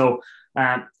NHL. So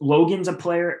Logan's a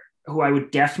player who I would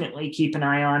definitely keep an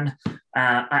eye on.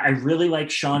 I really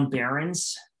like Sean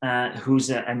Behrens, who's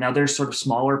another sort of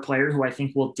smaller player who I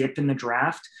think will dip in the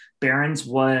draft. Behrens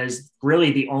was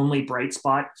really the only bright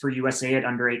spot for USA at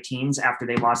under 18s after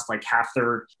they lost like half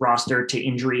their roster to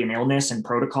injury and illness and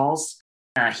protocols.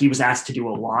 He was asked to do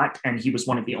a lot, and he was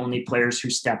one of the only players who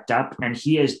stepped up. And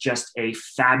he is just a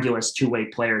fabulous two-way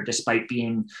player, despite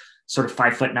being sort of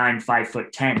 5'9",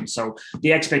 5'10". So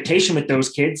the expectation with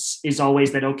those kids is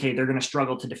always that, okay, they're going to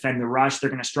struggle to defend the rush. They're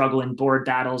going to struggle in board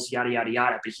battles, yada, yada,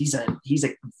 yada. But he's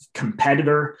a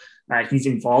competitor. He's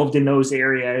involved in those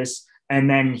areas. And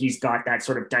then he's got that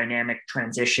sort of dynamic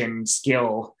transition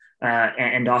skill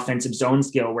and offensive zone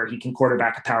skill where he can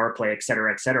quarterback a power play, et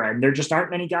cetera, et cetera. And there just aren't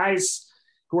many guys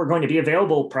who are going to be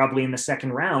available probably in the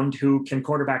second round who can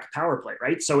quarterback a power play,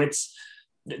 right? So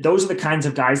those are the kinds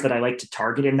of guys that I like to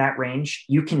target in that range.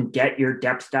 You can get your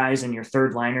depth guys and your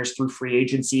third liners through free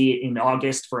agency in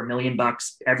August for $1 million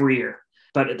every year.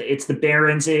 But it's the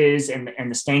Behrenses and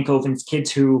the Stankovens,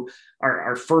 kids who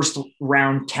are first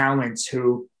round talents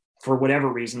who, for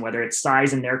whatever reason, whether it's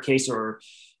size in their case or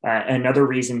another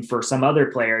reason for some other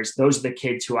players, those are the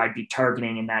kids who I'd be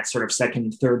targeting in that sort of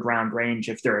second, third round range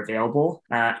if they're available.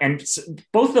 And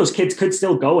both of those kids could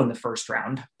still go in the first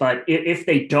round, but if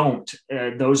they don't,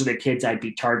 those are the kids I'd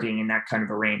be targeting in that kind of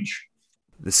a range.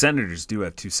 The Senators do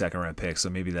have 2 second-round picks,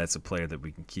 so maybe that's a player that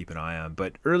we can keep an eye on.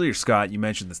 But earlier, Scott, you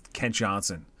mentioned that Kent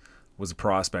Johnson was a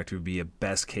prospect who would be a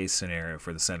best-case scenario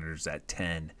for the Senators at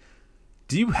 10.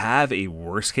 Do you have a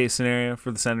worst-case scenario for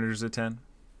the Senators at 10?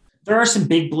 There are some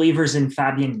big believers in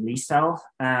Fabian Lysell,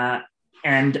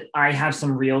 and I have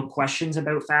some real questions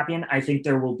about Fabian. I think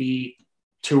there will be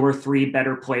 2 or 3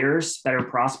 better players, better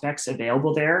prospects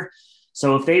available there.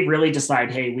 So if they really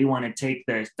decide, hey, we want to take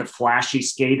the flashy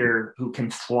skater who can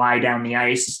fly down the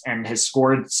ice and has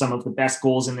scored some of the best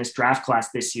goals in this draft class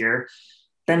this year,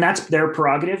 then that's their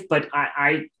prerogative. But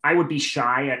I would be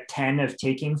shy at 10 of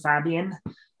taking Fabian.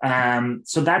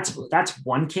 So that's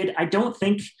one kid. I don't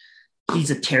think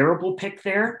he's a terrible pick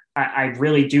there. I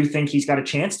really do think he's got a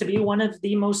chance to be one of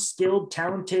the most skilled,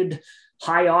 talented,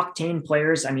 high-octane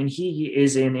players. I mean, he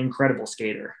is an incredible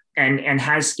skater and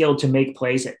has skill to make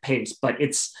plays at pace, but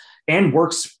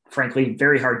works, frankly,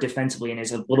 very hard defensively and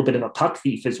is a little bit of a puck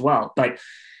thief as well. But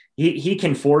he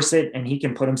can force it and he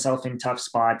can put himself in tough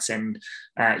spots. And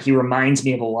he reminds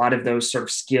me of a lot of those sort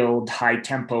of skilled, high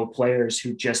tempo players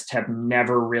who just have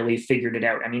never really figured it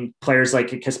out. I mean, players like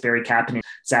Kasperi Kapanen,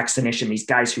 Zach Senyshyn, these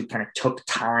guys who kind of took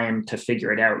time to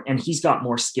figure it out. And he's got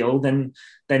more skill than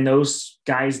those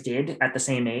guys did at the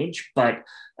same age. But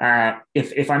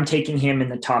if I'm taking him in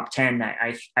the top 10,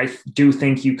 I do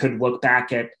think you could look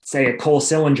back at, say, a Cole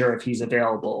Sillinger if he's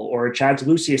available, or a Chad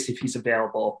Lucius if he's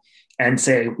available, and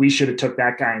say, we should have took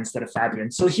that guy instead of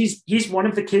Fabian. So he's one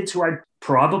of the kids who I'd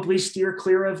probably steer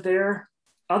clear of there.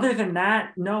 Other than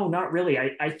that, no, not really.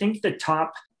 I think the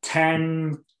top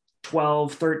 10,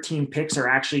 12, 13 picks are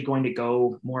actually going to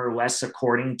go more or less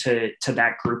according to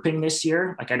that grouping this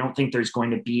year. Like, I don't think there's going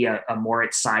to be a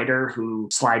Moritz Seider who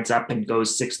slides up and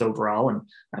goes 6th overall. And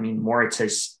I mean, Moritz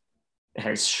has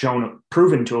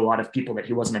proven to a lot of people that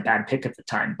he wasn't a bad pick at the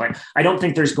time, but I don't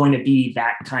think there's going to be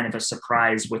that kind of a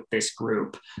surprise with this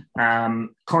group.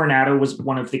 Coronado was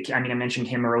one of I mentioned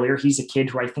him earlier. He's a kid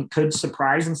who I think could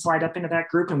surprise and slide up into that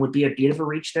group and would be a bit of a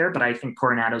reach there, but I think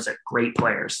Coronado's a great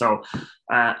player. So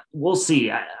we'll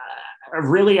see.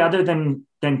 Really, other than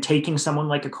taking someone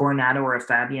like a Coronado or a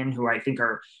Fabian, who I think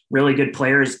are really good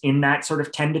players in that sort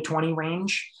of 10 to 20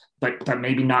 range, but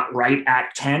maybe not right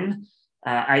at 10,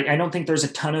 I don't think there's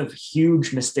a ton of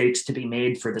huge mistakes to be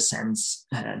made for the Sens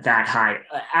that high.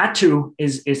 Aatu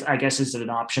is I guess is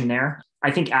an option there. I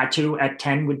think Aatu at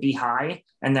 10 would be high,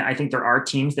 and I think there are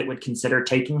teams that would consider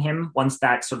taking him once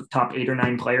that sort of top 8 or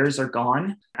 9 players are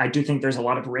gone. I do think there's a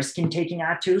lot of risk in taking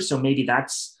Aatu, so maybe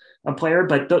that's a player,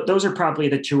 but those are probably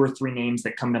the 2 or 3 names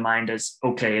that come to mind as,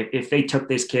 okay, if they took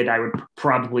this kid, I would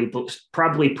probably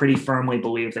pretty firmly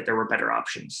believe that there were better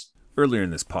options. Earlier in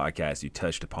this podcast, you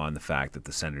touched upon the fact that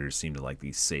the Senators seem to like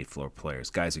these safe floor players,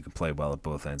 guys who can play well at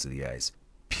both ends of the ice.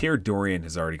 Pierre Dorion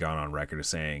has already gone on record as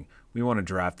saying, we want to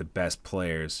draft the best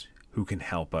players who can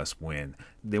help us win.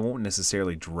 They won't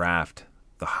necessarily draft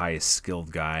the highest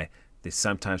skilled guy. They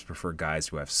sometimes prefer guys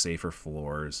who have safer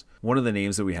floors. One of the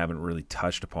names that we haven't really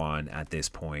touched upon at this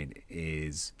point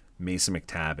is Mason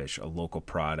McTavish, a local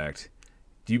product.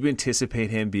 Do you anticipate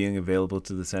him being available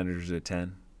to the Senators at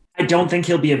 10? I don't think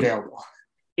he'll be available.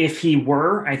 If he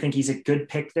were, I think he's a good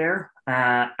pick there.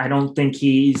 I don't think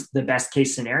he's the best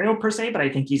case scenario per se, but I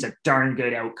think he's a darn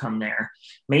good outcome there.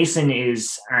 Mason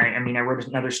is, I mean, I wrote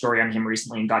another story on him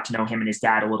recently and got to know him and his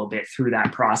dad a little bit through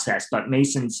that process, but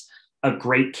Mason's a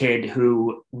great kid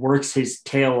who works his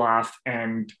tail off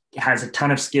and has a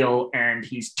ton of skill, and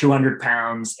he's 200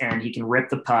 pounds and he can rip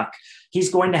the puck.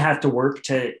 He's going to have to work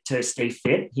to stay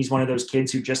fit. He's one of those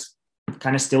kids who just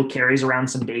kind of still carries around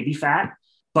some baby fat.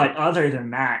 But other than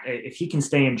that, if he can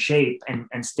stay in shape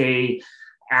and stay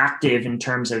active in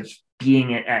terms of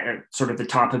being at sort of the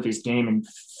top of his game and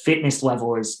fitness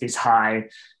level is high,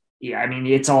 yeah, I mean,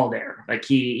 it's all there. Like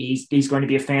he's going to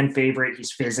be a fan favorite.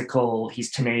 He's physical.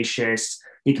 He's tenacious.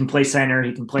 He can play center.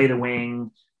 He can play the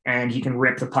wing, and he can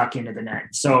rip the puck into the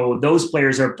net. So those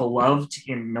players are beloved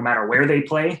in no matter where they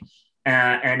play.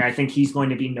 And I think he's going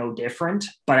to be no different.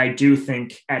 But I do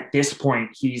think at this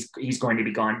point, he's going to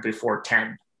be gone before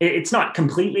 10. It's not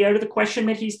completely out of the question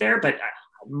that he's there, but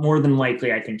more than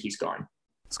likely, I think he's gone.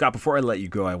 Scott, before I let you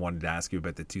go, I wanted to ask you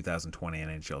about the 2020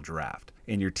 NHL draft.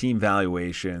 In your team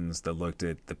valuations that looked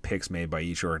at the picks made by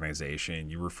each organization,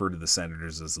 you referred to the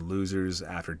Senators as losers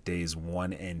after days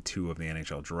 1 and 2 of the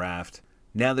NHL draft.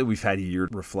 Now that we've had a year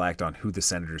to reflect on who the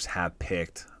Senators have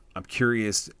picked, I'm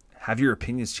curious, have your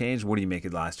opinions changed? What do you make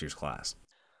of last year's class?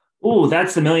 Oh,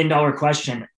 that's the $1 million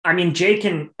question. I mean, Jake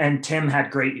and Tim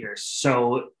had great years.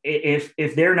 So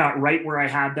if they're not right where I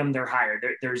had them, they're higher.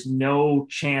 There's no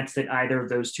chance that either of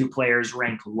those two players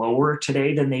rank lower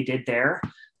today than they did there.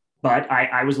 But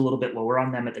I was a little bit lower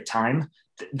on them at the time.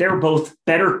 They're both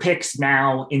better picks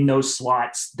now in those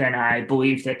slots than I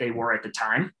believe that they were at the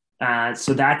time.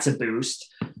 So that's a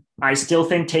boost. I still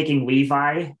think taking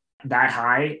Levi that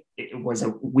high, it was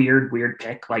a weird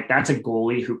pick. Like that's a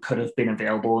goalie who could have been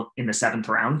available in the 7th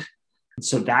round.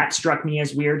 So that struck me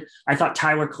as weird. I thought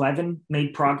Tyler Kleven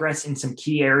made progress in some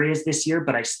key areas this year,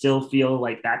 but I still feel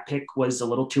like that pick was a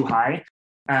little too high.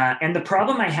 And the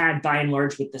problem I had by and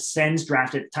large with the Sens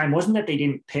draft at the time wasn't that they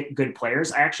didn't pick good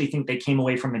players. I actually think they came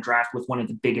away from the draft with one of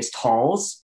the biggest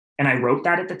hauls. And I wrote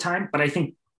that at the time, but I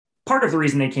think part of the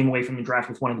reason they came away from the draft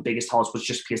with one of the biggest hauls was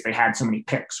just because they had so many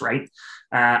picks, right?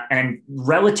 And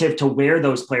relative to where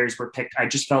those players were picked, I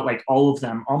just felt like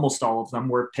almost all of them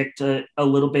were picked a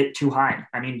little bit too high.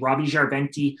 I mean, Robbie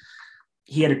Jarventi,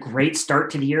 he had a great start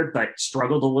to the year, but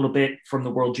struggled a little bit from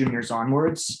the World Juniors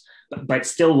onwards, but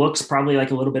still looks probably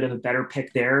like a little bit of a better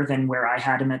pick there than where I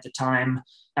had him at the time.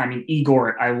 I mean,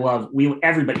 Igor, I love.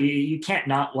 Everybody, you can't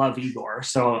not love Igor.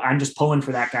 So I'm just pulling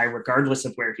for that guy regardless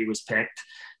of where he was picked.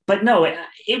 But no,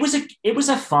 it was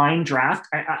a fine draft.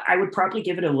 I would probably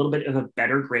give it a little bit of a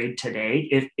better grade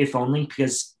today, if only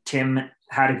because Tim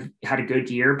had a good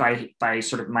year by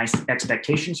sort of my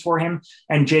expectations for him,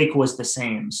 and Jake was the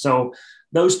same. So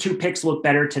those two picks look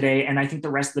better today, and I think the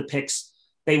rest of the picks,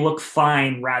 they look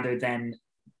fine rather than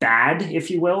bad, if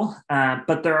you will.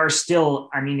 But there are still,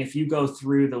 I mean, if you go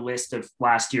through the list of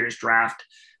last year's draft,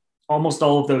 almost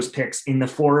all of those picks in the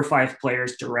 4 or 5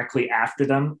 players directly after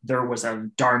them, there was a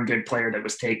darn good player that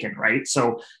was taken, right?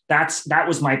 So that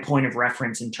was my point of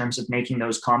reference in terms of making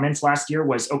those comments last year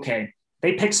was, okay,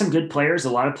 they picked some good players,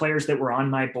 a lot of players that were on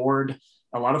my board,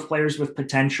 a lot of players with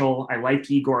potential. I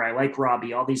like Igor, I like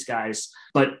Robbie, all these guys.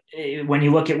 But when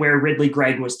you look at where Ridley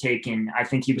Gregg was taken, I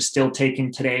think he was still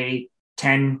taken today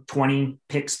 10, 20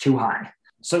 picks too high.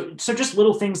 So just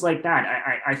little things like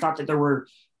that. I thought that there were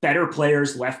better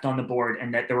players left on the board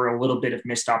and that there were a little bit of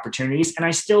missed opportunities. And I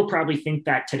still probably think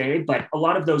that today, but a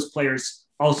lot of those players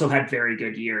also had very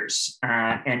good years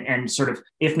and sort of,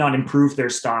 if not improved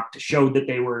their stock, showed that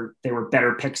they were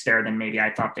better picks there than maybe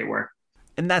I thought they were.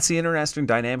 And that's the interesting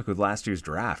dynamic with last year's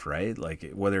draft, right?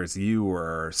 Like whether it's you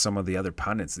or some of the other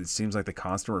pundits, it seems like the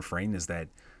constant refrain is that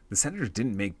the Senators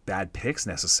didn't make bad picks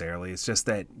necessarily. It's just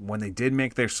that when they did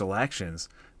make their selections,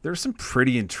 there are some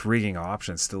pretty intriguing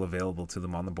options still available to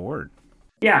them on the board.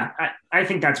 Yeah, I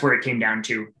think that's where it came down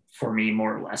to for me,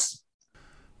 more or less.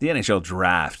 The NHL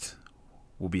draft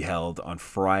will be held on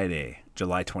Friday,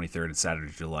 July 23rd and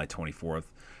Saturday, July 24th.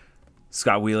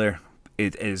 Scott Wheeler,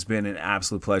 it has been an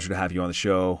absolute pleasure to have you on the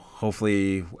show.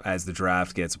 Hopefully, as the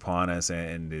draft gets upon us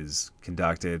and is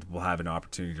conducted, we'll have an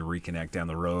opportunity to reconnect down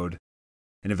the road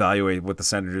and evaluate what the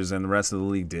Senators and the rest of the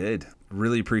league did.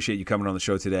 Really appreciate you coming on the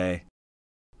show today.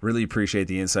 Really appreciate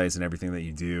the insights and everything that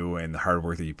you do and the hard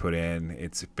work that you put in.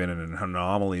 It's been an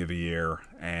anomaly of a year,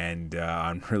 and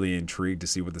I'm really intrigued to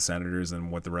see what the Senators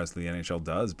and what the rest of the NHL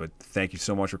does. But thank you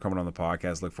so much for coming on the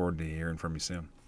podcast. Look forward to hearing from you soon.